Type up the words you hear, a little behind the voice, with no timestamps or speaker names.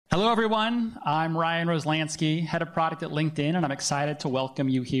Hello, everyone. I'm Ryan Roslansky, Head of Product at LinkedIn, and I'm excited to welcome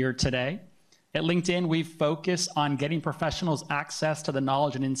you here today. At LinkedIn, we focus on getting professionals access to the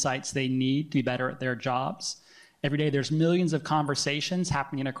knowledge and insights they need to be better at their jobs. Every day, there's millions of conversations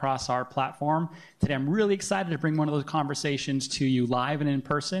happening across our platform. Today, I'm really excited to bring one of those conversations to you live and in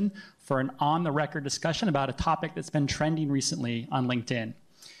person for an on-the-record discussion about a topic that's been trending recently on LinkedIn.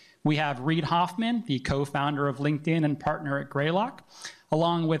 We have Reid Hoffman, the co-founder of LinkedIn and partner at Greylock,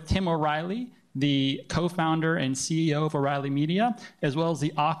 along with Tim O'Reilly, the co-founder and CEO of O'Reilly Media, as well as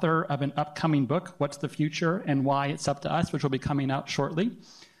the author of an upcoming book, What's the Future and Why It's Up to Us, which will be coming out shortly.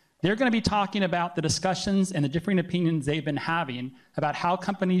 They're going to be talking about the discussions and the differing opinions they've been having about how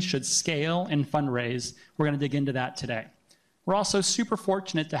companies should scale and fundraise. We're going to dig into that today. We're also super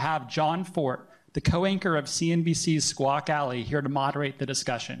fortunate to have John Fortt, the co-anchor of CNBC's Squawk Alley, here to moderate the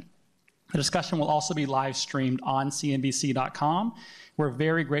discussion. The discussion will also be live streamed on CNBC.com. We're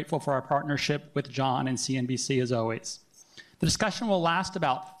very grateful for our partnership with John and CNBC as always. The discussion will last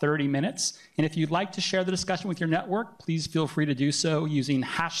about 30 minutes, and if you'd like to share the discussion with your network, please feel free to do so using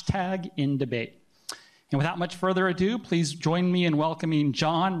 #InDebate. And without much further ado, please join me in welcoming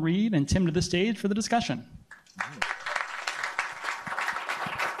John, Reid, and Tim to the stage for the discussion.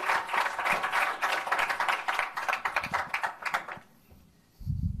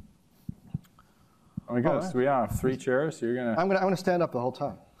 Oh my goodness, we have 3 chairs, so you're gonna... I'm gonna stand up the whole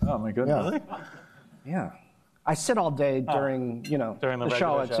time. Oh my goodness. Yeah. Really? Yeah. I sit all day during, during the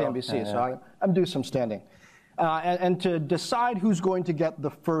show at CNBC, so I'm doing some standing. And to decide who's going to get the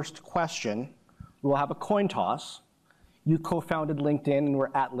first question, we'll have a coin toss. You co-founded LinkedIn and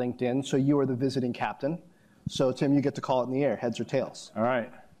we're at LinkedIn, so you are the visiting captain. So Tim, you get to call it in the air, heads or tails. All right.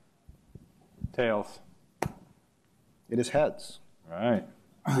 Tails. It is heads. All right.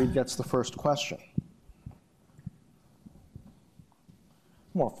 Reid gets the first question.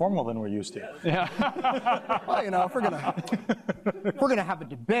 More formal than we're used to. Yeah. Well, if we're gonna have a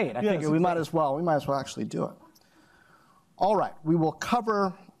debate, I think we might as well actually do it. All right, we will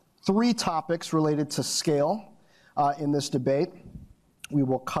cover 3 topics related to scale in this debate. We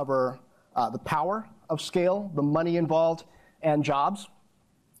will cover the power of scale, the money involved, and jobs.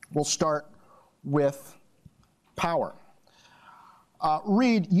 We'll start with power.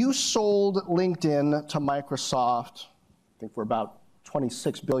 Reid, you sold LinkedIn to Microsoft, I think for about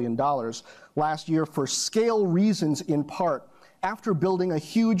 $26 billion last year for scale reasons in part after building a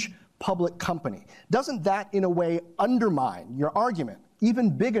huge public company. Doesn't that in a way undermine your argument? Even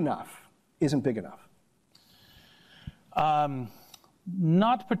big enough isn't big enough.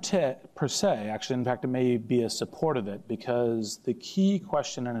 Not per se, actually. In fact, it may be a support of it because the key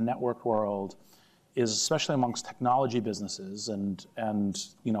question in a network world is, especially amongst technology businesses, and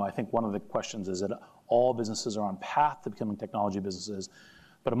I think one of the questions is that all businesses are on path to becoming technology businesses,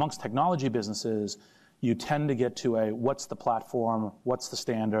 but amongst technology businesses, you tend to get to what's the platform, what's the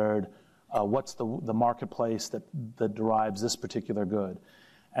standard, what's the marketplace that derives this particular good.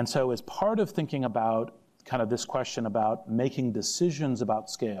 And so as part of thinking about kind of this question about making decisions about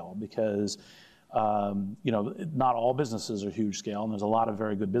scale, because not all businesses are huge scale, and there's a lot of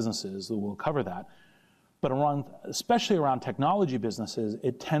very good businesses that will cover that. But especially around technology businesses,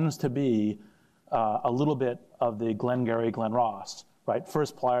 it tends to be a little bit of the Glengarry, Glen Ross, right?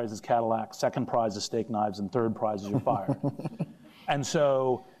 First prize is Cadillac, second prize is steak knives, and third prize is you're fired. And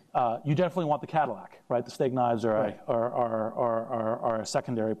so you definitely want the Cadillac, right? The steak knives are a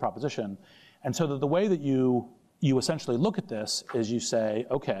secondary proposition. And so the way that you essentially look at this is you say,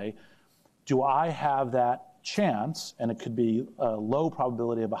 okay, do I have that chance, and it could be a low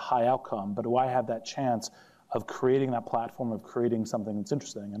probability of a high outcome, but do I have that chance of creating that platform, of creating something that's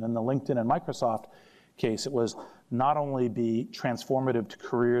interesting? And in the LinkedIn and Microsoft case, it was not only be transformative to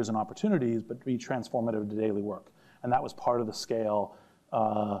careers and opportunities, but be transformative to daily work. And that was part of the scale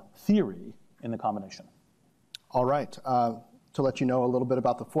theory in the combination. All right. To let you know a little bit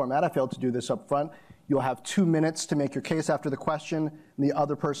about the format, I failed to do this up front. You'll have 2 minutes to make your case after the question, and the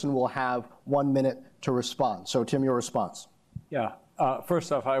other person will have 1 minute to respond. So, Tim, your response. Yeah.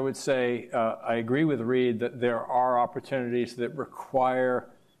 First off, I would say I agree with Reid that there are opportunities that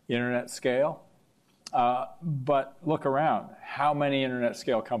require internet scale. But look around. How many internet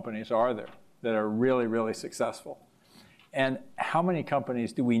scale companies are there that are really, really successful? And how many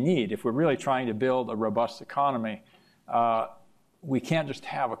companies do we need? If we're really trying to build a robust economy, we can't just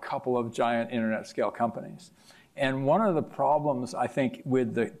have a couple of giant internet scale companies. And one of the problems, I think,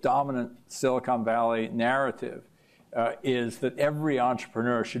 with the dominant Silicon Valley narrative is that every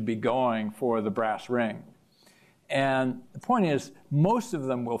entrepreneur should be going for the brass ring. And the point is, most of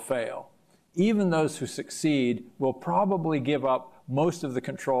them will fail. Even those who succeed will probably give up most of the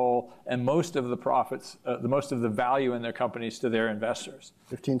control and most of the profits, most of the value in their companies to their investors.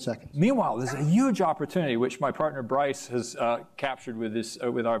 15 seconds. Meanwhile, there's a huge opportunity, which my partner Bryce has captured with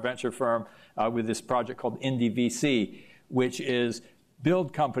with our venture firm, with this project called Indie VC, which is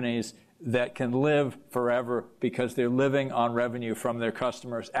build companies that can live forever because they're living on revenue from their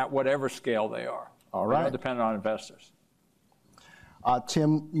customers at whatever scale they are. All right. They're not dependent on investors.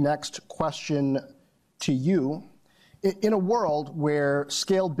 Tim, next question to you. In a world where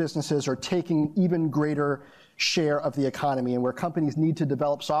scaled businesses are taking even greater share of the economy and where companies need to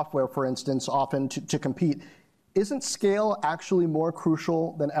develop software, for instance, often to compete, isn't scale actually more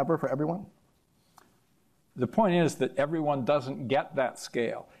crucial than ever for everyone? The point is that everyone doesn't get that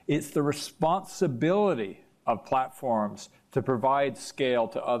scale. It's the responsibility of platforms to provide scale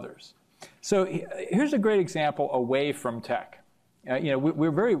to others. So here's a great example away from tech.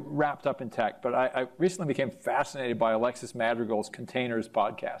 We're very wrapped up in tech, but I recently became fascinated by Alexis Madrigal's Containers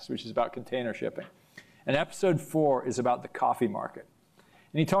podcast, which is about container shipping. And episode 4 is about the coffee market.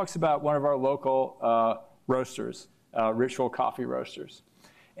 And he talks about one of our local roasters, Ritual Coffee Roasters.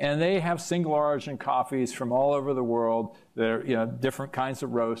 And they have single origin coffees from all over the world. They're different kinds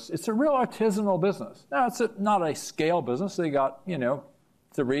of roasts. It's a real artisanal business. Now, it's not a scale business. They got,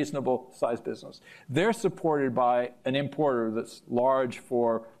 it's a reasonable sized business. They're supported by an importer that's large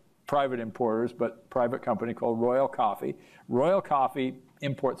for private importers, but private company called Royal Coffee. Royal Coffee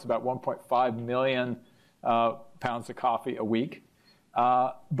imports about 1.5 million pounds of coffee a week.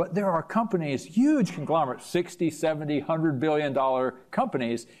 But there are companies, huge conglomerates, 60, 70, $100 billion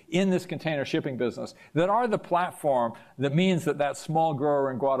companies in this container shipping business that are the platform that means that small grower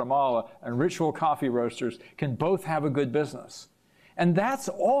in Guatemala and Ritual Coffee Roasters can both have a good business. And that's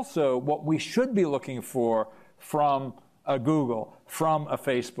also what we should be looking for from a Google, from a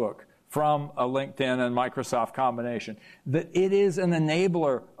Facebook, from a LinkedIn and Microsoft combination, that it is an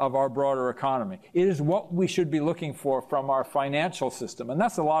enabler of our broader economy. It is what we should be looking for from our financial system. And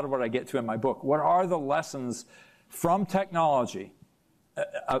that's a lot of what I get to in my book. What are the lessons from technology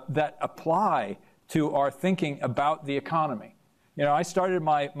that apply to our thinking about the economy? I started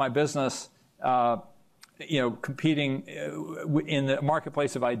my business competing in the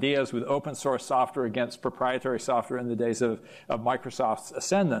marketplace of ideas with open source software against proprietary software in the days of Microsoft's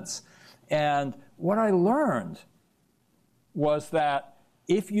ascendance. And what I learned was that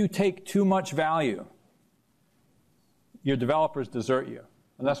if you take too much value, your developers desert you.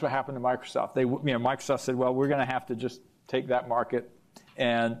 And that's what happened to Microsoft. Microsoft said, well, we're going to have to just take that market.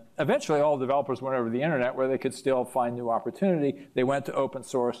 And eventually all developers went over to the internet where they could still find new opportunity. They went to open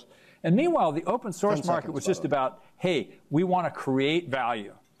source. And meanwhile, the open source market was just about, hey, we want to create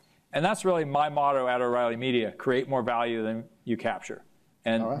value. And that's really my motto at O'Reilly Media, create more value than you capture.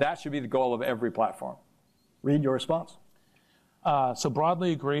 And that should be the goal of every platform. Reid, your response? So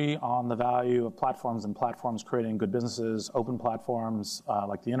broadly agree on the value of platforms and platforms creating good businesses, open platforms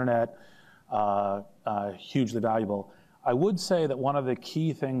like the internet, hugely valuable. I would say that one of the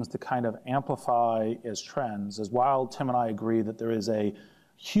key things to kind of amplify as trends is while Tim and I agree that there is a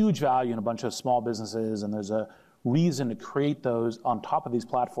huge value in a bunch of small businesses and there's a reason to create those on top of these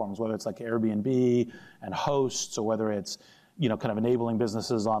platforms, whether it's like Airbnb and hosts or whether it's kind of enabling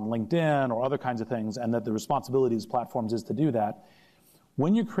businesses on LinkedIn or other kinds of things, and that the responsibility of these platforms is to do that.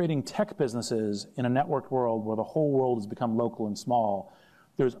 When you're creating tech businesses in a networked world where the whole world has become local and small,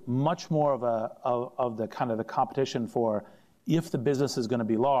 there's much more of the kind of the competition for if the business is going to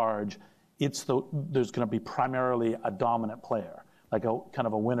be large, there's going to be primarily a dominant player, like a kind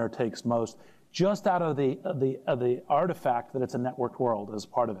of a winner takes most, just out of the artifact that it's a networked world as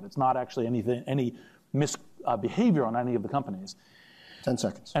part of it. It's not actually any misbehavior on any of the companies. 10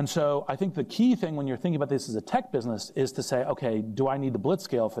 seconds. And so I think the key thing when you're thinking about this as a tech business is to say, okay, do I need the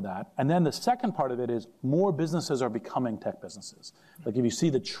blitzscale for that? And then the second part of it is more businesses are becoming tech businesses. Like if you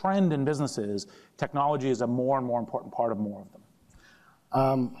see the trend in businesses, technology is a more and more important part of more of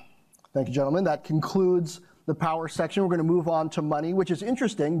them. Thank you, gentlemen. That concludes the power section. We're going to move on to money, which is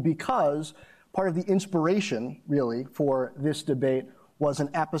interesting because part of the inspiration, really, for this debate was an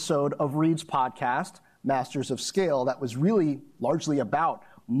episode of Reid's podcast, Masters of Scale, that was really largely about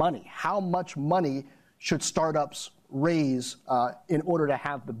money. How much money should startups raise in order to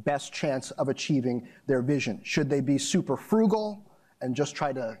have the best chance of achieving their vision? Should they be super frugal and just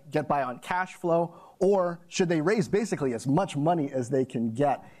try to get by on cash flow? Or should they raise basically as much money as they can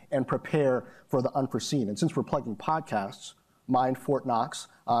get and prepare for the unforeseen? And since we're plugging podcasts, mine, Fortt Knox,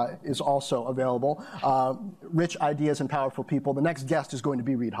 is also available. Rich ideas and powerful people. The next guest is going to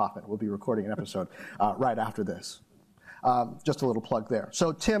be Reid Hoffman. We'll be recording an episode right after this. Just a little plug there.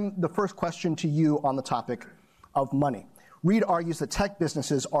 So Tim, the first question to you on the topic of money. Reid argues that tech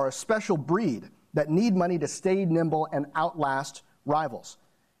businesses are a special breed that need money to stay nimble and outlast rivals.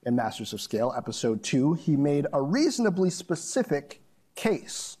 In Masters of Scale, episode 2, he made a reasonably specific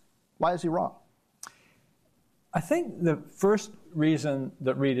case. Why is he wrong? I think the first reason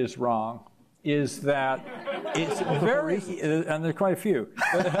that Reid is wrong is that it's very, and there are quite a few.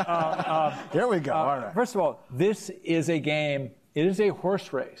 Here we go. All right. First of all, this is a game, it is a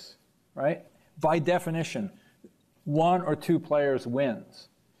horse race, right? By definition, one or two players wins,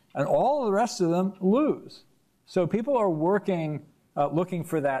 and all the rest of them lose. So people are working, looking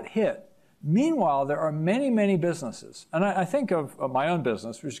for that hit. Meanwhile, there are many, many businesses, and I think of my own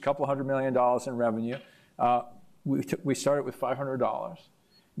business, which is a couple $100 million in revenue. We started with $500.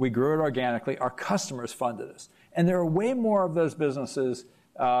 We grew it organically. Our customers funded us. And there are way more of those businesses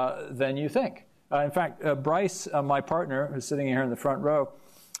than you think. In fact, Bryce, my partner, who's sitting here in the front row,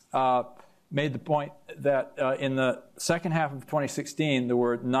 made the point that in the second half of 2016, there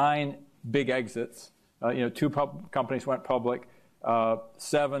were 9 big exits. 2 companies went public.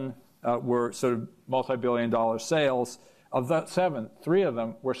 7 were sort of multi-billion-dollar sales. Of that 7, 3 of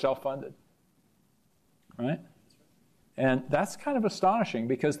them were self-funded, right? And that's kind of astonishing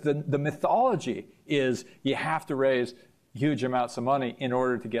because the mythology is you have to raise huge amounts of money in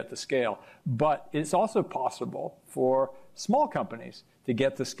order to get to scale. But it's also possible for small companies to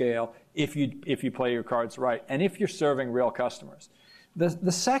get to scale if you play your cards right and if you're serving real customers.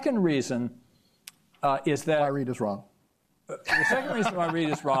 The second reason is that... Why Reid is wrong. The second reason why Reid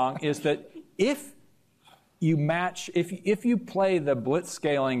is wrong is that if you play the blitz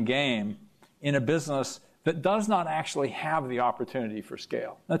scaling game in a business that does not actually have the opportunity for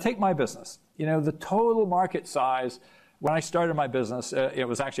scale. Now take my business. The total market size, when I started my business, it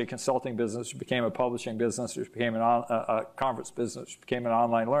was actually a consulting business, which became a publishing business, which became a conference business, which became an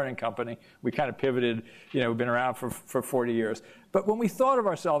online learning company. We kind of pivoted, we've been around for 40 years. But when we thought of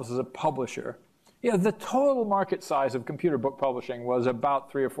ourselves as a publisher, the total market size of computer book publishing was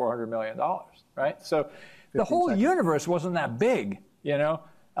about $300 or $400 million, right? So the whole universe wasn't that big,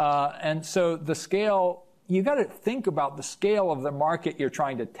 and so the scale, you got to think about the scale of the market you're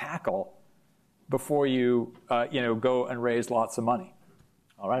trying to tackle before you, go and raise lots of money.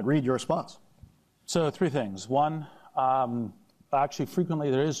 All right, Reid, your response. So 3 things. One, actually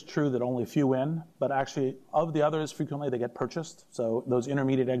frequently there is true that only a few win, but actually of the others, frequently they get purchased. So those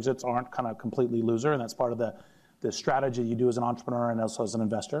intermediate exits aren't kind of completely loser, and that's part of the strategy you do as an entrepreneur and also as an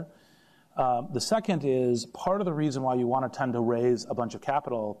investor. The second is part of the reason why you want to tend to raise a bunch of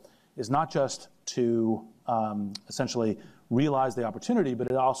capital is not just to essentially realize the opportunity, but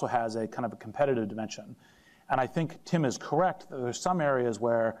it also has a kind of a competitive dimension. And I think Tim is correct that there's some areas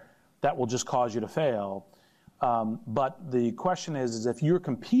where that will just cause you to fail. But the question is if you're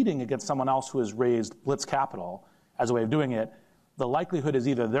competing against someone else who has raised blitz capital as a way of doing it, the likelihood is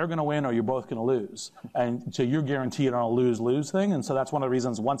either they're going to win or you're both going to lose. And so you're guaranteed on a lose-lose thing. And so that's one of the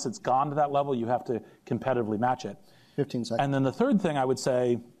reasons once it's gone to that level, you have to competitively match it. 15 seconds. And then the third thing I would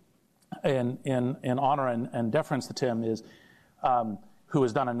say in honor and deference to Tim is, who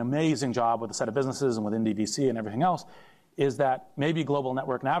has done an amazing job with a set of businesses and with NDVC and everything else, is that maybe Global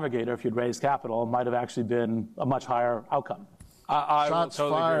Network Navigator, if you'd raised capital, might have actually been a much higher outcome. I Shots will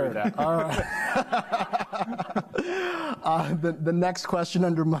totally fired. agree with that. All right. The next question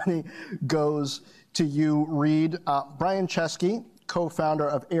under money goes to you, Reid. Brian Chesky, co-founder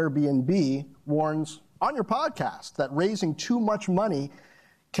of Airbnb, warns on your podcast that raising too much money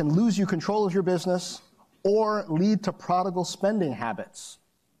can lose you control of your business or lead to prodigal spending habits.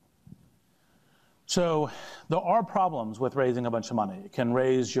 So there are problems with raising a bunch of money. It can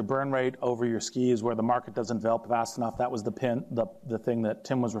raise your burn rate over your skis where the market doesn't develop fast enough. That was the thing that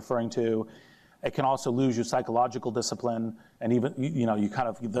Tim was referring to. It can also lose your psychological discipline, and even you kind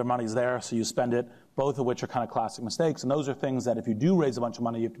of their money's there, so you spend it. Both of which are kind of classic mistakes, and those are things that if you do raise a bunch of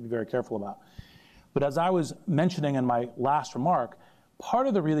money, you have to be very careful about. But as I was mentioning in my last remark, part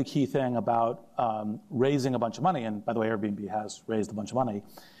of the really key thing about raising a bunch of money, and by the way, Airbnb has raised a bunch of money,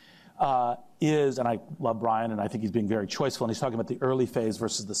 is, and I love Brian, and I think he's being very choiceful, and he's talking about the early phase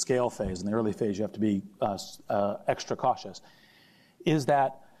versus the scale phase. In the early phase, you have to be extra cautious, is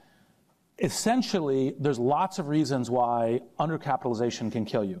that essentially there's lots of reasons why undercapitalization can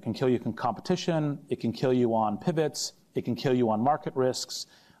kill you. It can kill you in competition, it can kill you on pivots, it can kill you on market risks,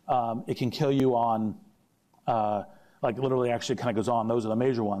 it can kill you on, like literally actually kind of goes on, those are the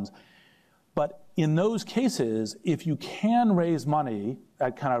major ones. But in those cases, if you can raise money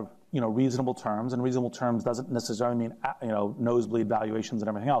at kind of reasonable terms, and reasonable terms doesn't necessarily mean nosebleed valuations and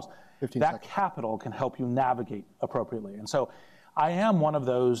everything else, that capital can help you navigate appropriately. And so I am one of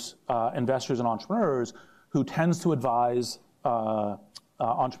those investors and entrepreneurs who tends to advise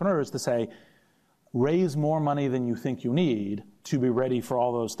entrepreneurs to say, raise more money than you think you need to be ready for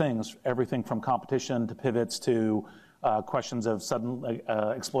all those things, everything from competition to pivots to questions of sudden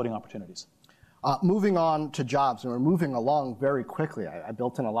exploiting opportunities. Moving on to jobs, and we're moving along very quickly. I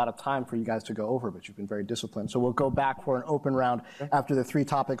built in a lot of time for you guys to go over, but you've been very disciplined. So we'll go back for an open round after the 3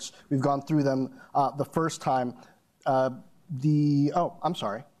 topics. We've gone through them the first time. I'm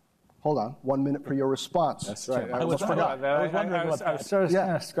sorry. Hold on. 1 minute for your response. That's right. I was wondering about that. I started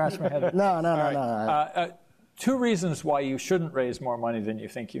to scratch my head. No. 2 reasons why you shouldn't raise more money than you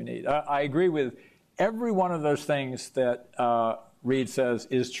think you need. I agree with every one of those things that Reid says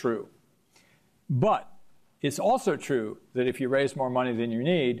is true. But it's also true that if you raise more money than you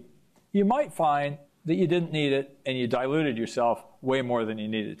need, you might find that you didn't need it and you diluted yourself way more than you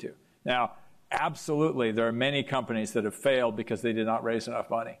needed to. Now, absolutely, there are many companies that have failed because they did not raise enough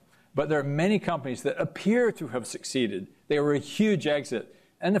money. But there are many companies that appear to have succeeded. They were a huge exit,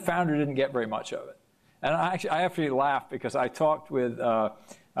 and the founder didn't get very much of it. And I actually laughed because I talked with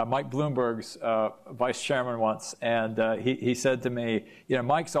Mike Bloomberg's vice chairman once, and he said to me,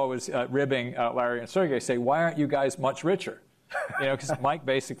 Mike's always ribbing Larry and Sergey, say, why aren't you guys much richer? Because Mike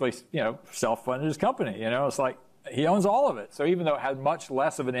basically, self-funded his company. It's like he owns all of it. So even though it had much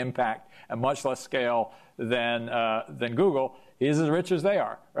less of an impact and much less scale than Google, he's as rich as they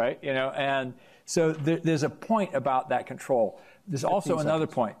are, right? And so there's a point about that control. There's also another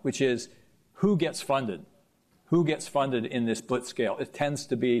point, which is who gets funded? Who gets funded in this blitz scale? It tends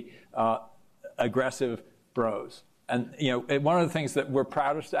to be aggressive bros. And one of the things that we're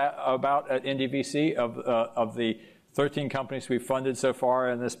proudest about at NDVC of the 13 companies we've funded so far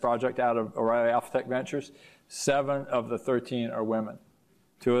in this project out of O'Reilly Alpha Tech Ventures, 7 of the 13 are women,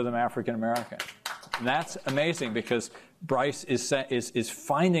 2 of them African American. And that's amazing because Bryce is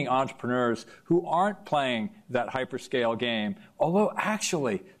finding entrepreneurs who aren't playing that hyperscale game, although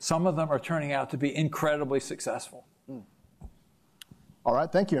actually some of them are turning out to be incredibly successful. All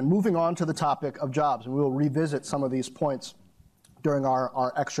right, thank you. And moving on to the topic of jobs, and we will revisit some of these points during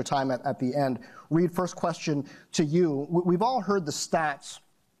our extra time at the end. Reid, first question to you. We've all heard the stats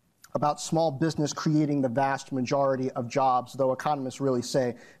about small business creating the vast majority of jobs, though economists really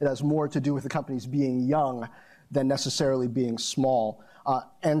say it has more to do with the companies being young than necessarily being small.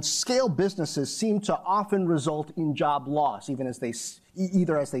 And scale businesses seem to often result in job loss, even as they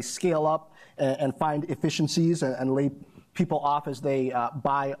scale up and find efficiencies and lay people off as they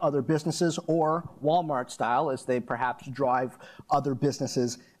buy other businesses, or Walmart style as they perhaps drive other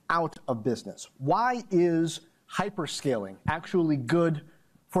businesses out of business. Why is hyperscaling actually good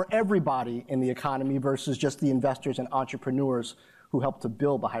for everybody in the economy versus just the investors and entrepreneurs who help to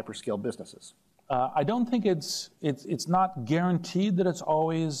build the hyperscale businesses? I don't think it's not guaranteed that it's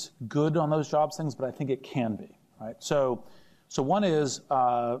always good on those jobs things, but I think it can be, right? So one is,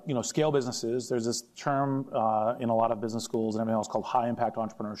 scale businesses. There's this term in a lot of business schools and everything else called high impact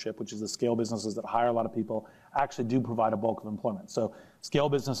entrepreneurship, which is the scale businesses that hire a lot of people, actually do provide a bulk of employment. So scale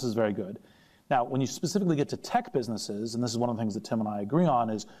business is very good. Now, when you specifically get to tech businesses, and this is one of the things that Tim and I agree on,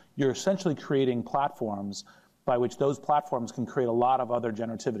 is you're essentially creating platforms by which those platforms can create a lot of other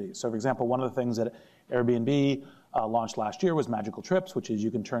generativity. So, for example, one of the things that Airbnb launched last year was Magical Trips, which is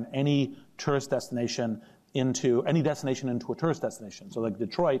you can turn any tourist destination into a tourist destination. So, like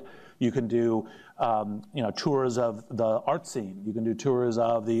Detroit, you can do tours of the art scene. You can do tours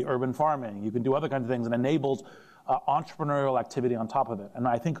of the urban farming. You can do other kinds of things, and enables entrepreneurial activity on top of it. And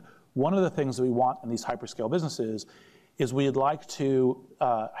I think one of the things that we want in these hyperscale businesses is we'd like to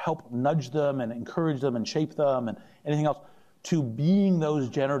help nudge them and encourage them and shape them and anything else to being those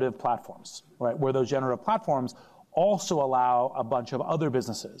generative platforms, right? Where those generative platforms also allow a bunch of other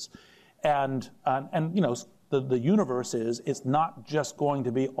businesses. And the universe is, it's not just going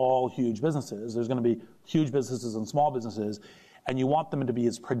to be all huge businesses. There's going to be huge businesses and small businesses, and you want them to be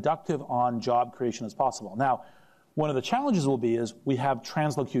as productive on job creation as possible. Now, one of the challenges will be is we have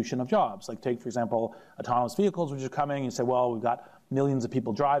translocation of jobs. Like take, for example, autonomous vehicles, which are coming. You say, well, we've got millions of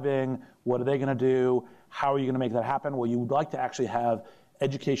people driving. What are they going to do? How are you going to make that happen? Well, you would like to actually have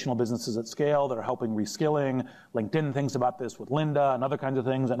educational businesses at scale that are helping reskilling. LinkedIn thinks about this with Linda and other kinds of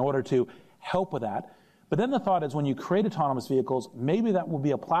things in order to help with that. But then the thought is when you create autonomous vehicles, maybe that will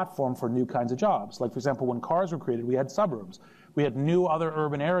be a platform for new kinds of jobs. Like, for example, when cars were created, we had suburbs. We had new other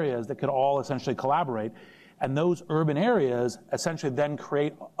urban areas that could all essentially collaborate. And those urban areas essentially then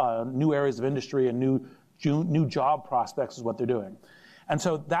create new areas of industry and new job prospects is what they're doing. And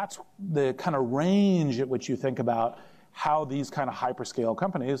so that's the kind of range at which you think about how these kind of hyperscale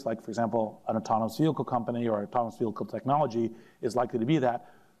companies, like, for example, an autonomous vehicle company or autonomous vehicle technology is likely to be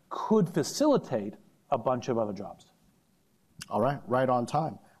that, could facilitate a bunch of other jobs. All right on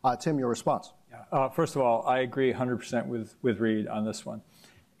time. Tim, your response. First of all, I agree 100% with Reid on this one.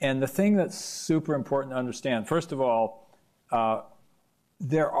 And the thing that's super important to understand, first of all,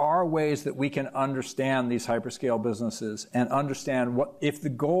 there are ways that we can understand these hyperscale businesses and understand what, if the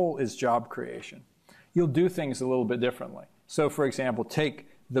goal is job creation, you'll do things a little bit differently. So, for example, take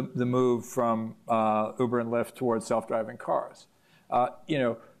the move from Uber and Lyft towards self-driving cars.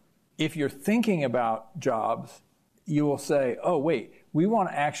 If you're thinking about jobs, you will say, oh, wait, we want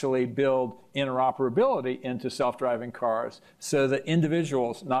to actually build interoperability into self-driving cars so that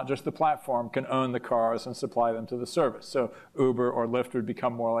individuals, not just the platform, can own the cars and supply them to the service. So Uber or Lyft would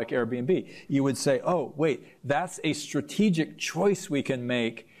become more like Airbnb. You would say, oh, wait, that's a strategic choice we can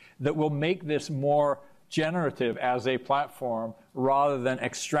make that will make this more generative as a platform rather than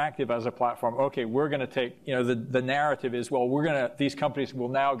extractive as a platform. Okay, we're going to take, the narrative is, well, these companies will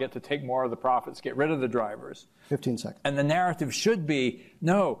now get to take more of the profits, get rid of the drivers. 15 seconds. And the narrative should be,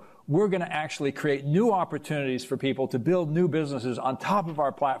 no, we're going to actually create new opportunities for people to build new businesses on top of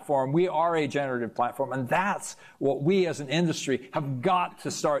our platform. We are a generative platform, and that's what we as an industry have got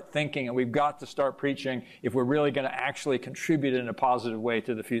to start thinking, and we've got to start preaching if we're really going to actually contribute in a positive way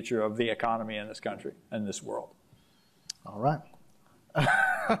to the future of the economy in this country and this world. All right.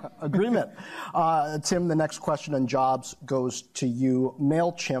 Agreement. Tim, the next question on jobs goes to you.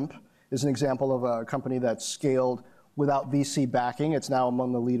 MailChimp is an example of a company that scaled without VC backing. It's now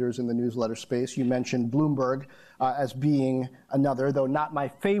among the leaders in the newsletter space. You mentioned Bloomberg as being another, though not my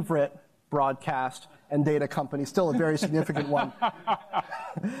favorite broadcast and data company, still a very significant one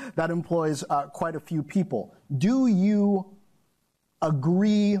that employs quite a few people. Do you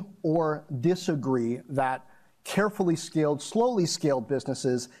agree or disagree that carefully scaled, slowly scaled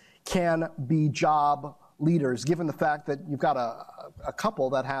businesses can be job leaders, given the fact that you've got a couple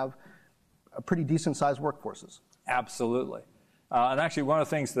that have pretty decent-sized workforces? Absolutely. And actually, one of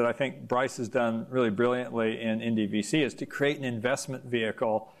the things that I think Bryce has done really brilliantly in NDVC is to create an investment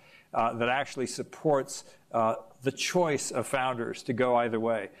vehicle that actually supports the choice of founders to go either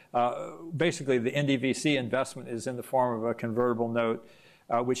way. Basically, the NDVC investment is in the form of a convertible note,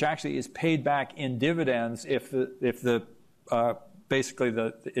 which actually is paid back in dividends if it isn't a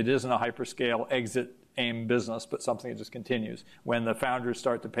hyperscale exit aim business, but something that just continues. When the founders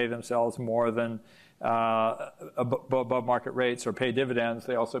start to pay themselves more than above market rates or pay dividends,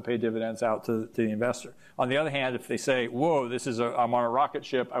 they also pay dividends out to the investor. On the other hand, if they say, whoa, I'm on a rocket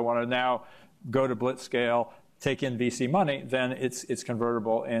ship, I want to now go to blitz scale, take in VC money, then it's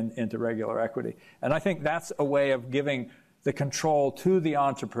convertible into regular equity. And I think that's a way of giving the control to the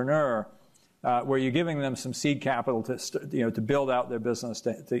entrepreneur, where you're giving them some seed capital to build out their business,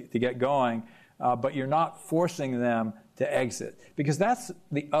 to get going, but you're not forcing them to exit. Because that's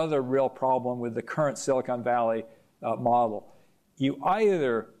the other real problem with the current Silicon Valley model. You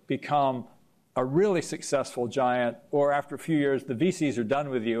either become a really successful giant, or after a few years, the VCs are done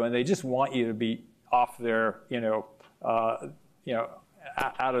with you, and they just want you to be off their,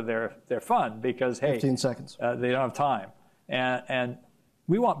 out of their fund because, hey, 15 seconds. They don't have time. And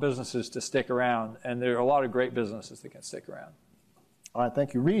we want businesses to stick around, and there are a lot of great businesses that can stick around. All right,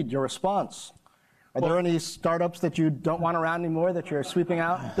 thank you. Reid, your response. Are there any startups that you don't want around anymore that you're sweeping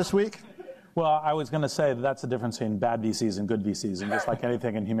out this week? Well, I was going to say that's the difference between bad VCs and good VCs, and just like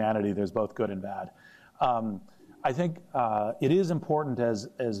anything in humanity, there's both good and bad. I think it is important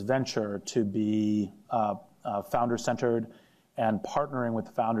as venture to be founder-centered and partnering with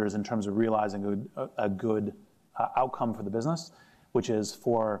the founders in terms of realizing a good outcome for the business, which is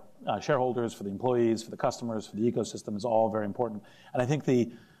for shareholders, for the employees, for the customers, for the ecosystem, is all very important. And I think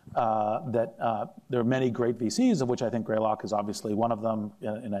that there are many great VCs, of which I think Greylock is obviously one of them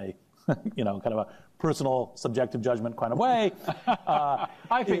in a kind of a personal, subjective judgment kind of way.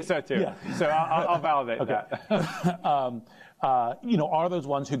 I think so too. Yeah. So I'll validate that. Are those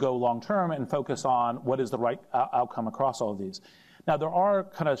ones who go long term and focus on what is the right outcome across all of these? Now, there are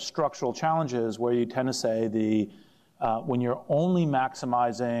kind of structural challenges where you tend to say when you're only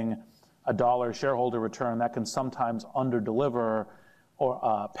maximizing a dollar shareholder return, that can sometimes underdeliver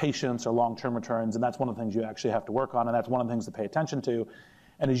or patience or long-term returns, and that's one of the things you actually have to work on, and that's one of the things to pay attention to.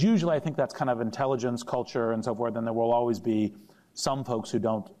 And as usually, I think that's kind of intelligence, culture, and so forth, and there will always be some folks who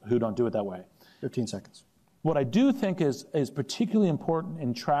don't do it that way. 15 seconds. What I do think is particularly important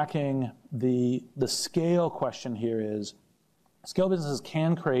in tracking the scale question here is scale businesses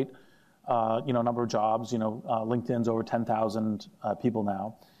can create a number of jobs. LinkedIn's over 10,000 people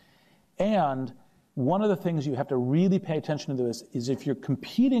now. And one of the things you have to really pay attention to is if you're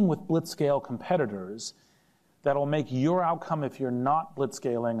competing with blitzscale competitors, that'll make your outcome, if you're not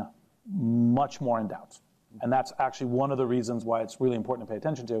blitzscaling, much more in doubt. And that's actually one of the reasons why it's really important to pay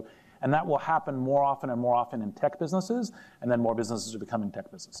attention to. And that will happen more often and more often in tech businesses, and then more businesses are becoming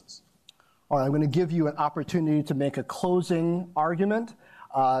tech businesses. All right, I'm going to give you an opportunity to make a closing argument.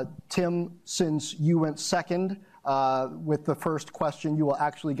 Tim, since you went second with the first question, you will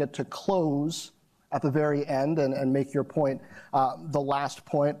actually get to close at the very end and make your point, the last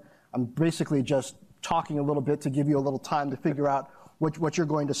point. I'm basically just talking a little bit to give you a little time to figure out what you're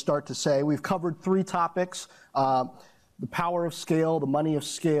going to start to say. We've covered 3 topics, the power of scale, the money of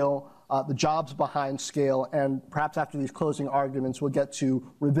scale, the jobs behind scale, and perhaps after these closing arguments, we'll get to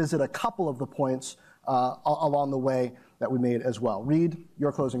revisit a couple of the points along the way that we made as well. Reid,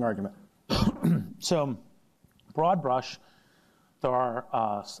 your closing argument. So, broad brush, there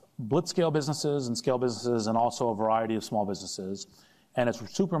are blitz-scale businesses and scale businesses and also a variety of small businesses. And it's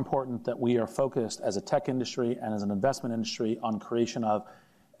super important that we are focused as a tech industry and as an investment industry on creation of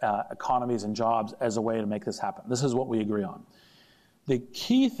economies and jobs as a way to make this happen. This is what we agree on. The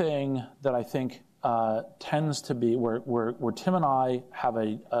key thing that I think tends to be where Tim and I have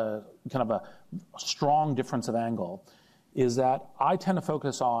a kind of a strong difference of angle is that I tend to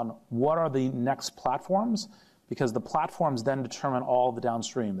focus on what are the next platforms, because the platforms then determine all the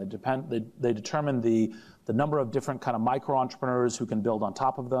downstream. They determine the number of different kind of micro entrepreneurs who can build on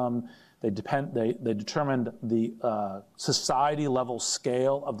top of them. They determine the society level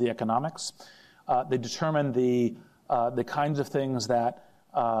scale of the economics. They determine the kinds of things that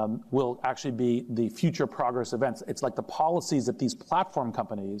will actually be the future progress events. It's like the policies that these platform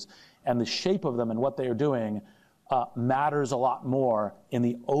companies and the shape of them and what they are doing matters a lot more in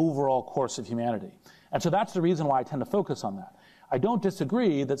the overall course of humanity. And so that's the reason why I tend to focus on that. I don't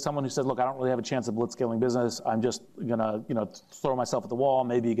disagree that someone who said, look, I don't really have a chance of blitzscaling business, I'm just going to throw myself at the wall,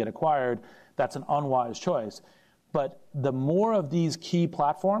 maybe get acquired, that's an unwise choice. But the more of these key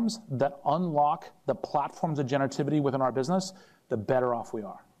platforms that unlock the platforms of generativity within our business, the better off we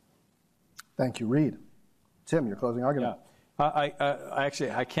are. Thank you, Reid. Tim, your closing argument. Yeah.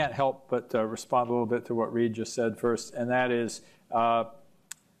 I can't help but respond a little bit to what Reid just said first, and that is,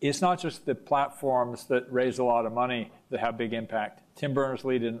 it's not just the platforms that raise a lot of money that have big impact. Tim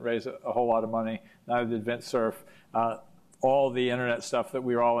Berners-Lee didn't raise a whole lot of money, neither did Vint Cerf. All the internet stuff that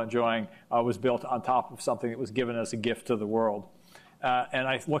we were all enjoying was built on top of something that was given as a gift to the world. And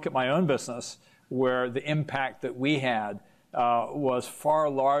I look at my own business, where the impact that we had was far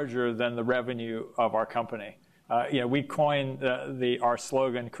larger than the revenue of our company. We coined our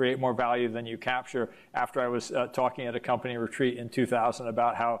slogan, create more value than you capture, after I was talking at a company retreat in 2000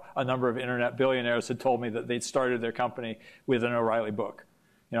 about how a number of internet billionaires had told me that they'd started their company with an O'Reilly book.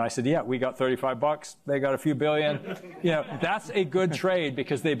 I said, yeah, we got $35, they got a few billion. That's a good trade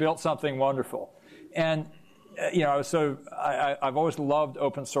because they built something wonderful. And I've always loved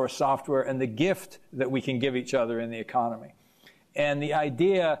open source software and the gift that we can give each other in the economy. And the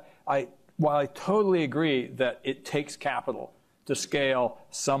idea, while I totally agree that it takes capital to scale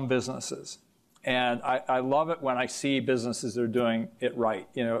some businesses, and I love it when I see businesses that are doing it right.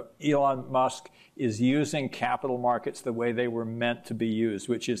 Elon Musk is using capital markets the way they were meant to be used,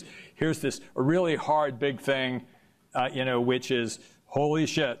 which is, here's this really hard big thing, which is, holy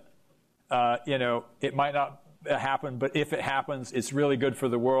shit, it might not happen, but if it happens, it's really good for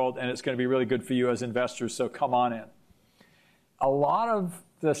the world, and it's going to be really good for you as investors, so come on in. A lot of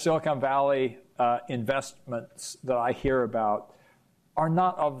the Silicon Valley investments that I hear about are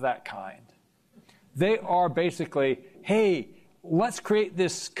not of that kind. They are basically, hey, let's create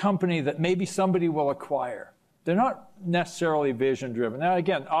this company that maybe somebody will acquire. They're not necessarily vision-driven. Now,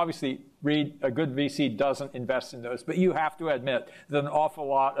 again, obviously, Reid, a good VC doesn't invest in those, but you have to admit that an awful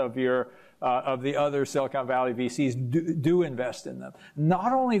lot of the other Silicon Valley VCs do invest in them.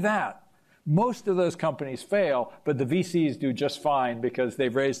 Not only that, most of those companies fail, but the VCs do just fine because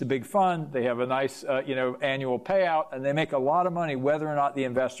they've raised a big fund, they have a nice annual payout, and they make a lot of money whether or not the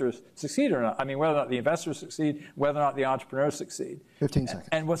investors succeed or not. I mean, whether or not the investors succeed, whether or not the entrepreneurs succeed. 15 seconds.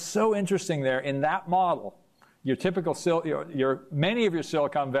 And what's so interesting there, in that model, your typical, many of your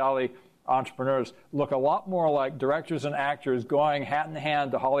Silicon Valley entrepreneurs look a lot more like directors and actors going hat in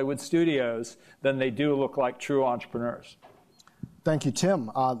hand to Hollywood studios than they do look like true entrepreneurs. Thank you,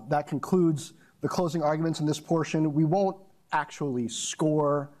 Tim. That concludes the closing arguments in this portion. We won't actually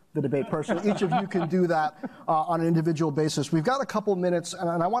score the debate personally. Each of you can do that on an individual basis. We've got a couple minutes, and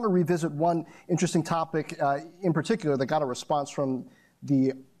I want to revisit one interesting topic in particular that got a response from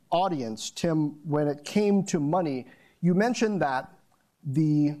the audience. Tim, when it came to money, you mentioned that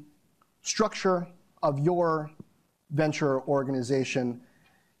the structure of your venture organization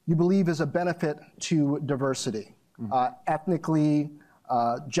you believe is a benefit to diversity. Ethnically,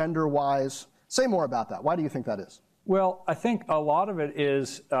 gender-wise? Say more about that. Why do you think that is? Well, I think a lot of it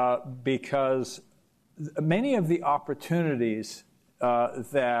is because many of the opportunities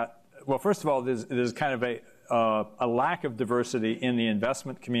well, first of all, there's kind of a lack of diversity in the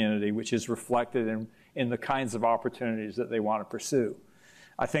investment community, which is reflected in the kinds of opportunities that they want to pursue.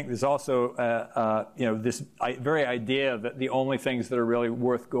 I think there's also this very idea that the only things that are really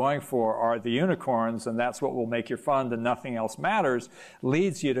worth going for are the unicorns, and that's what will make your fund and nothing else matters,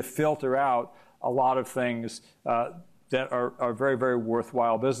 leads you to filter out a lot of things that are very, very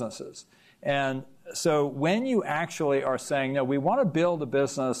worthwhile businesses. And so when you actually are saying, no, we want to build a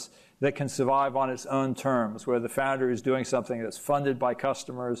business that can survive on its own terms, where the founder is doing something that's funded by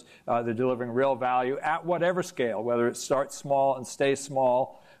customers, they're delivering real value at whatever scale, whether it starts small and stays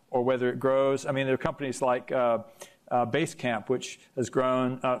small, or whether it grows. I mean, there are companies like Basecamp, which has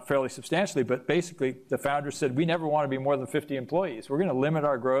grown fairly substantially, but basically the founder said, we never want to be more than 50 employees. We're going to limit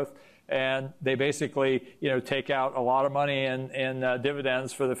our growth. And they basically, take out a lot of money in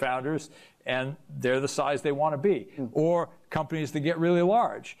dividends for the founders, and they're the size they want to be. Or companies that get really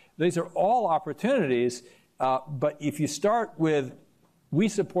large. These are all opportunities, but if you start with, we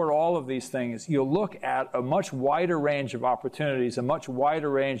support all of these things, you'll look at a much wider range of opportunities, a much wider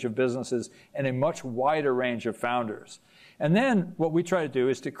range of businesses, and a much wider range of founders. And then what we try to do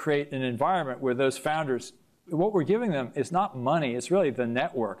is to create an environment where those founders, what we're giving them is not money, it's really the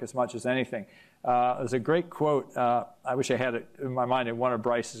network as much as anything. There's a great quote, I wish I had it in my mind in one of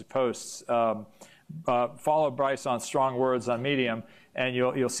Bryce's posts. Follow Bryce on Strong Words on Medium, and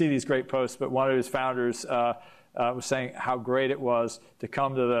you'll see these great posts, but one of his founders was saying how great it was to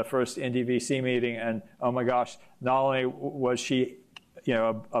come to the first Indie VC meeting, and oh my gosh, not only was she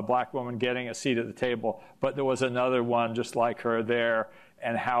a black woman getting a seat at the table, but there was another one just like her there,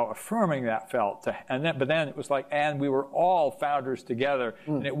 and how affirming that felt. But then it was like, and we were all founders together,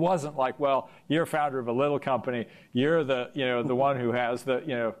 and it wasn't like, well, you're a founder of a little company, you're the the one who has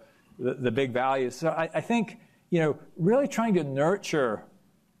the big values. So I think really trying to nurture.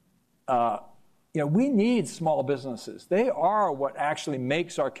 We need small businesses. They are what actually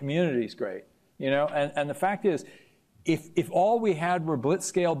makes our communities great. And the fact is, if all we had were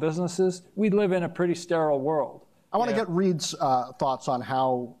blitz-scale businesses, we'd live in a pretty sterile world. I want to get Reid's thoughts on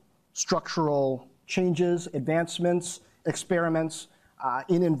how structural changes, advancements, experiments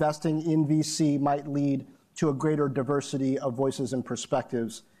in investing in VC might lead to a greater diversity of voices and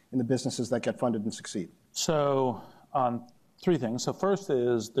perspectives in the businesses that get funded and succeed. So, three things. So first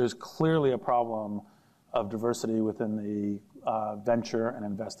is there's clearly a problem of diversity within the venture and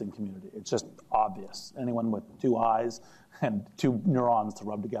investing community. It's just obvious. Anyone with two eyes and two neurons to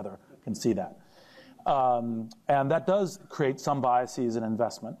rub together can see that. And that does create some biases in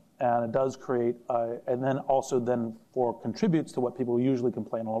investment, and it does create, and then also contributes to what people usually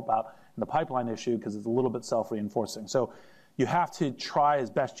complain about in the pipeline issue, because it's a little bit self-reinforcing. So you have to try as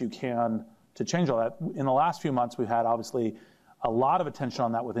best you can to change all that. In the last few months, we've had obviously a lot of attention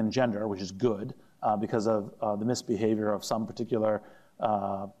on that within gender, which is good because of the misbehavior of some particular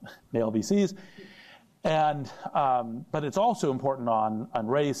male VCs. But it's also important on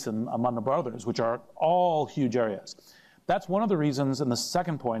race and among the others, which are all huge areas. That's one of the reasons, and the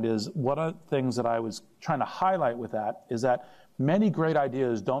second point is, one of the things that I was trying to highlight with that is that many great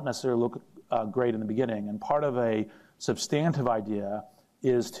ideas don't necessarily look great in the beginning, and part of a substantive idea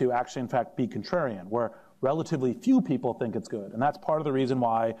is to actually, in fact, be contrarian, where relatively few people think it's good. And that's part of the reason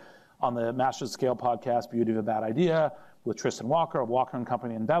why on the Masters Scale podcast, Beauty of a Bad Idea, with Tristan Walker of Walker &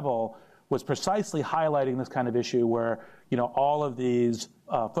 Company and Bevel, was precisely highlighting this kind of issue where, all of these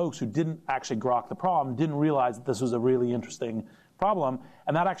folks who didn't actually grok the problem didn't realize that this was a really interesting problem.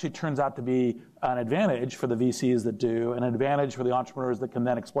 And that actually turns out to be an advantage for the VCs that do, an advantage for the entrepreneurs that can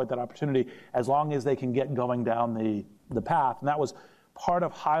then exploit that opportunity as long as they can get going down the path. And that was part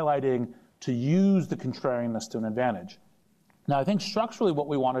of highlighting to use the contrarianness to an advantage. Now, I think structurally what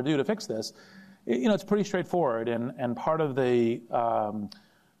we want to do to fix this, it's pretty straightforward. And part of the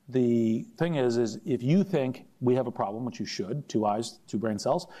thing is if you think we have a problem, which you should, 2 eyes, 2 brain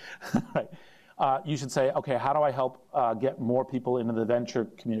cells, right? You should say, okay, how do I help get more people into the venture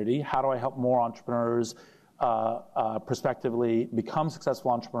community? How do I help more entrepreneurs prospectively become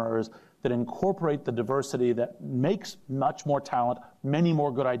successful entrepreneurs that incorporate the diversity that makes much more talent, many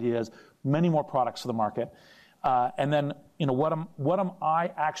more good ideas, many more products to the market? And then, what am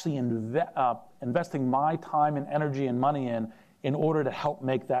I actually investing my time and energy and money in order to help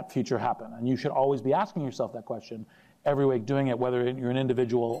make that future happen? And you should always be asking yourself that question every week, doing it whether you're an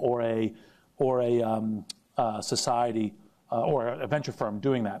individual or a society or a venture firm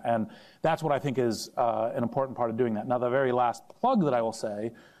doing that. And that's what I think is an important part of doing that. Now, the very last plug that I will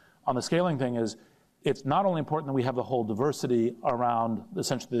say on the scaling thing is it's not only important that we have the whole diversity around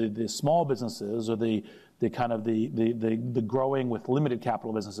essentially the small businesses or the growing with limited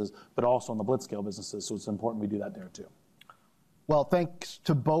capital businesses, but also on the blitzscale businesses. So it's important we do that there too. Well, thanks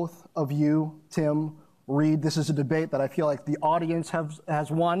to both of you, Tim, Reid. This is a debate that I feel like the audience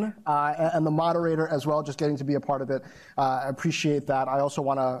has won, and the moderator as well, just getting to be a part of it. I appreciate that. I also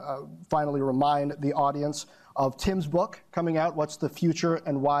want to finally remind the audience of Tim's book coming out, What's the Future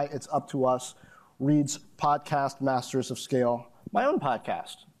and Why It's Up to Us, Reid's podcast, Masters of Scale, my own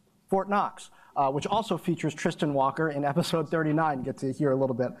podcast, Fortt Knox, which also features Tristan Walker in episode 39. You get to hear a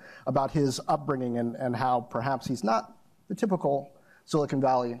little bit about his upbringing and how perhaps he's not the typical Silicon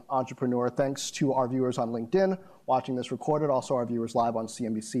Valley entrepreneur. Thanks to our viewers on LinkedIn watching this recorded, also our viewers live on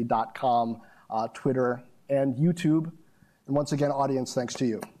CNBC.com, Twitter, and YouTube. And once again, audience, thanks to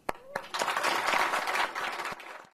you.